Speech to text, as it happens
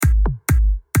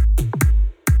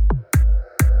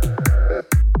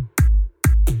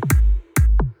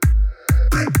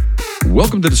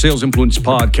Welcome to the Sales Influence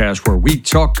Podcast, where we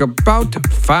talk about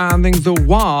finding the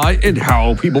why and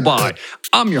how people buy.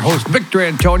 I'm your host, Victor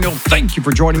Antonio. Thank you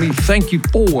for joining me. Thank you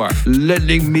for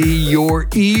lending me your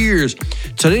ears.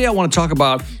 Today, I want to talk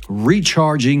about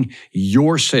recharging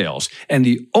your sales. And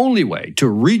the only way to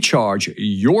recharge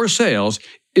your sales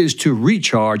is to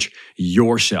recharge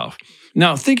yourself.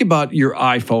 Now, think about your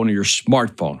iPhone or your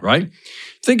smartphone, right?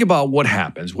 Think about what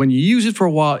happens. When you use it for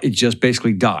a while, it just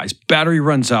basically dies. Battery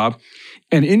runs out.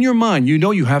 And in your mind, you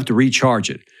know you have to recharge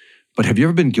it. But have you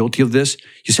ever been guilty of this?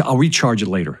 You say, I'll recharge it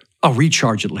later. I'll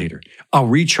recharge it later. I'll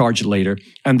recharge it later.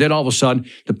 And then all of a sudden,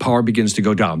 the power begins to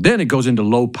go down. Then it goes into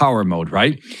low power mode,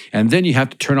 right? And then you have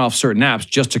to turn off certain apps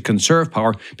just to conserve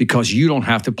power because you don't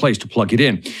have the place to plug it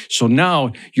in. So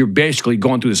now you're basically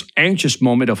going through this anxious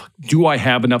moment of, do I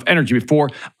have enough energy before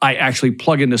I actually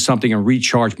plug into something and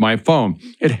recharge my phone?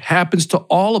 It happens to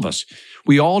all of us.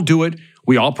 We all do it.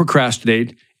 We all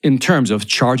procrastinate in terms of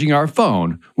charging our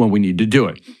phone when we need to do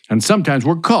it. And sometimes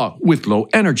we're caught with low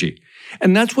energy.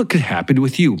 And that's what could happen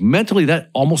with you. Mentally, that's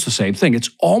almost the same thing.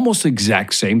 It's almost the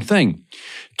exact same thing.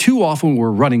 Too often we're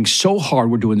running so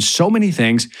hard, we're doing so many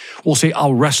things, we'll say,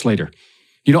 I'll rest later.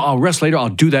 I'll rest later, I'll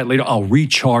do that later, I'll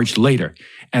recharge later.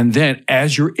 And then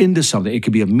as you're into something, it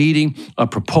could be a meeting, a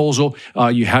proposal,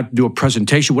 you have to do a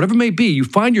presentation, whatever it may be, you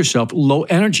find yourself low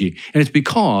energy. And it's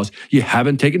because you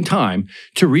haven't taken time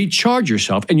to recharge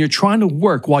yourself and you're trying to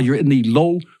work while you're in the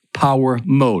low power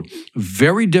mode.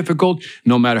 Very difficult,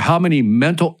 no matter how many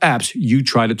mental apps you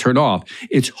try to turn off.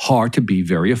 It's hard to be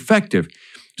very effective.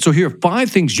 So here are 5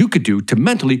 things you could do to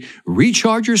mentally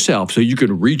recharge yourself so you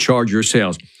can recharge your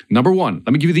sales. Number 1,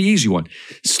 let me give you the easy one.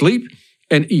 Sleep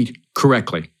and eat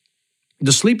correctly.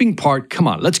 The sleeping part, come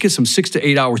on, let's get some 6 to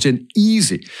 8 hours in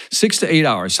easy. 6 to 8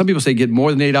 hours. Some people say get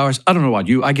more than 8 hours. I don't know about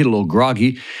you. I get a little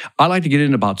groggy. I like to get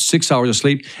in about 6 hours of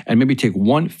sleep and maybe take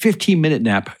one 15-minute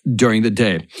nap during the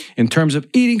day. In terms of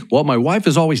eating, well, my wife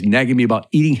is always nagging me about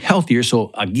eating healthier.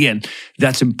 So again,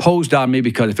 that's imposed on me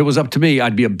because if it was up to me,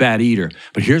 I'd be a bad eater.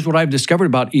 But here's what I've discovered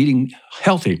about eating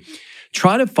healthy.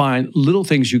 Try to find little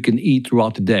things you can eat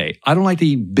throughout the day. I don't like to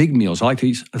eat big meals. I like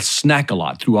to snack a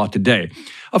lot throughout the day.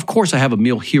 Of course, I have a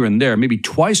meal here and there, maybe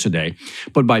twice a day,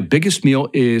 but my biggest meal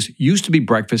used to be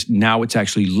breakfast. Now it's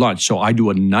actually lunch. So I do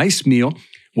a nice meal,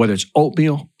 whether it's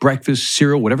oatmeal, breakfast,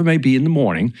 cereal, whatever it may be in the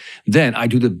morning. Then I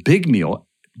do the big meal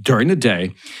during the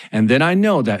day. And then I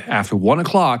know that after 1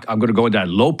 o'clock, I'm going to go into that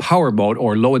low power mode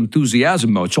or low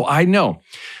enthusiasm mode. So I know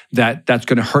that that's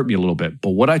going to hurt me a little bit. But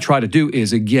what I try to do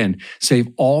is, again, save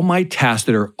all my tasks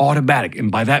that are automatic.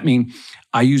 And by that, I mean,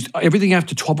 I use everything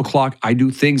after 12 o'clock. I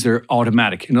do things that are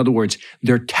automatic. In other words,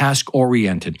 they're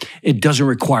task-oriented. It doesn't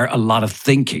require a lot of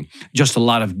thinking, just a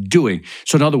lot of doing.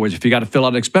 So in other words, if you got to fill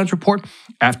out an expense report,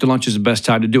 after lunch is the best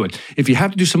time to do it. If you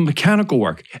have to do some mechanical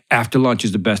work, after lunch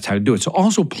is the best time to do it. So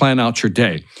also plan out your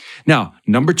day. Now,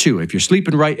 number 2, if you're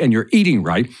sleeping right and you're eating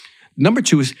right, number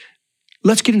 2 is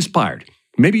let's get inspired.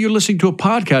 Maybe you're listening to a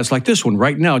podcast like this one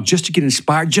right now just to get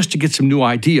inspired, just to get some new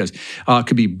ideas. It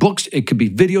could be books, it could be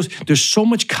videos. There's so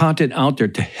much content out there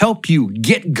to help you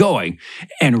get going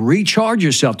and recharge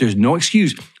yourself. There's no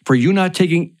excuse for you not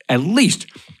taking at least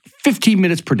 15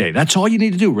 minutes per day. That's all you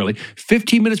need to do, really.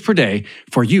 15 minutes per day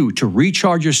for you to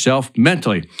recharge yourself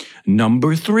mentally.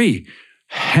 Number 3,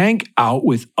 hang out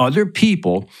with other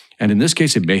people, and in this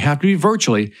case, it may have to be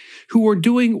virtually, who are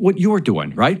doing what you're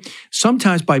doing, right?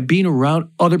 Sometimes by being around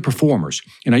other performers,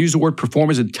 and I use the word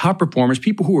performers and top performers,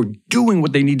 people who are doing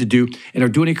what they need to do and are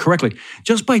doing it correctly,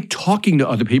 just by talking to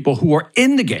other people who are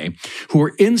in the game, who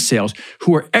are in sales,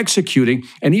 who are executing,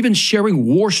 and even sharing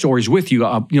war stories with you,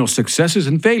 successes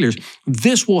and failures,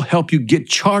 this will help you get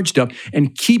charged up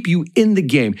and keep you in the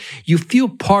game. You feel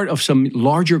part of some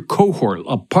larger cohort,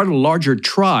 a part of a larger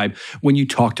tribe when you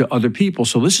talk to other people.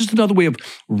 So this is another way of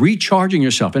recharging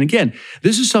yourself. And again,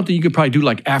 this is something you could probably do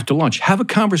like after lunch. Have a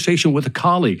conversation with a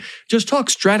colleague. Just talk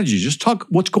strategy. Just talk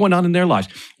what's going on in their lives,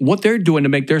 what they're doing to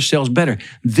make their sales better.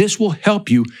 This will help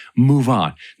you move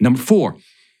on. Number 4,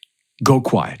 go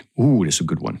quiet. Ooh, this is a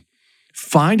good one.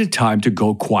 Find a time to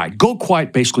go quiet. Go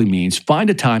quiet basically means find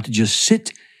a time to just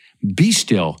sit, be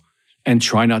still, and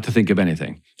try not to think of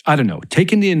anything. I don't know,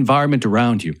 take in the environment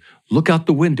around you. Look out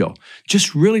the window.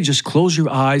 Just close your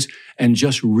eyes and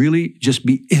just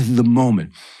be in the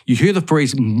moment. You hear the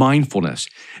phrase mindfulness,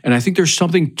 and I think there's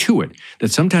something to it,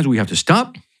 that sometimes we have to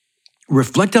stop,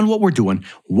 reflect on what we're doing,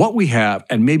 what we have,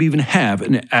 and maybe even have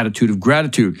an attitude of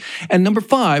gratitude. And number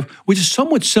 5, which is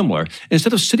somewhat similar,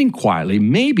 instead of sitting quietly,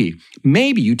 maybe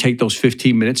you take those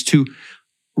 15 minutes to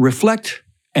reflect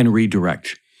and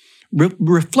redirect.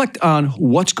 reflect on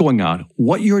what's going on,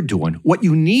 what you're doing, what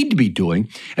you need to be doing,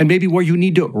 and maybe where you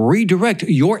need to redirect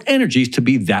your energies to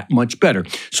be that much better.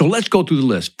 So let's go through the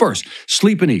list. First,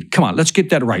 sleep and eat. Come on, let's get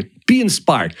that right. Be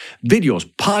inspired. Videos,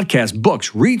 podcasts,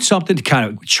 books. Read something to kind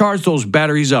of charge those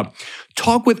batteries up.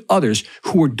 Talk with others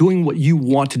who are doing what you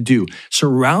want to do.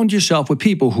 Surround yourself with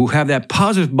people who have that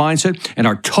positive mindset and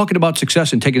are talking about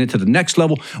success and taking it to the next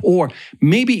level, or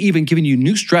maybe even giving you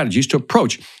new strategies to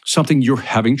approach something you're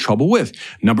having trouble with.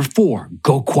 Number 4,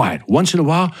 go quiet. Once in a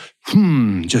while,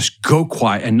 just go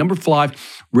quiet. And number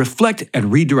 5, reflect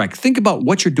and redirect. Think about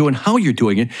what you're doing, how you're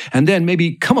doing it, and then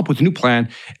maybe come up with a new plan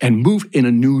and move in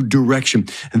a new direction.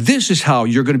 This is how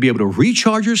you're going to be able to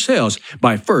recharge your sales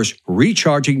by first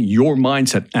recharging your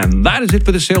mindset. And that is it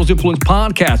for the Sales Influence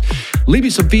Podcast. Leave me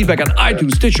some feedback on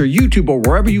iTunes, Stitcher, YouTube, or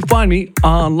wherever you find me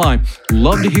online.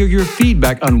 Love to hear your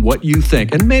feedback on what you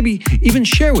think, and maybe even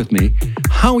share with me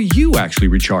how you actually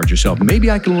recharge yourself.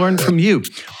 Maybe I can learn from you.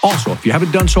 Also, if you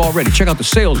haven't done so already, check out the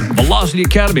Sales Velocity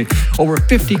Academy. Over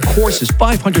 50 courses,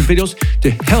 500 videos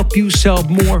to help you sell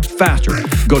more faster.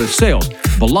 Go to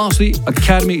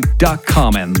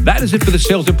salesvelocityacademy.com. And that is it for the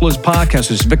Sales Influence Podcast.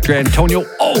 This is Victor Antonio,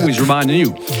 always reminding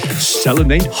you,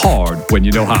 selling ain't hard when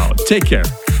you know how. Take care.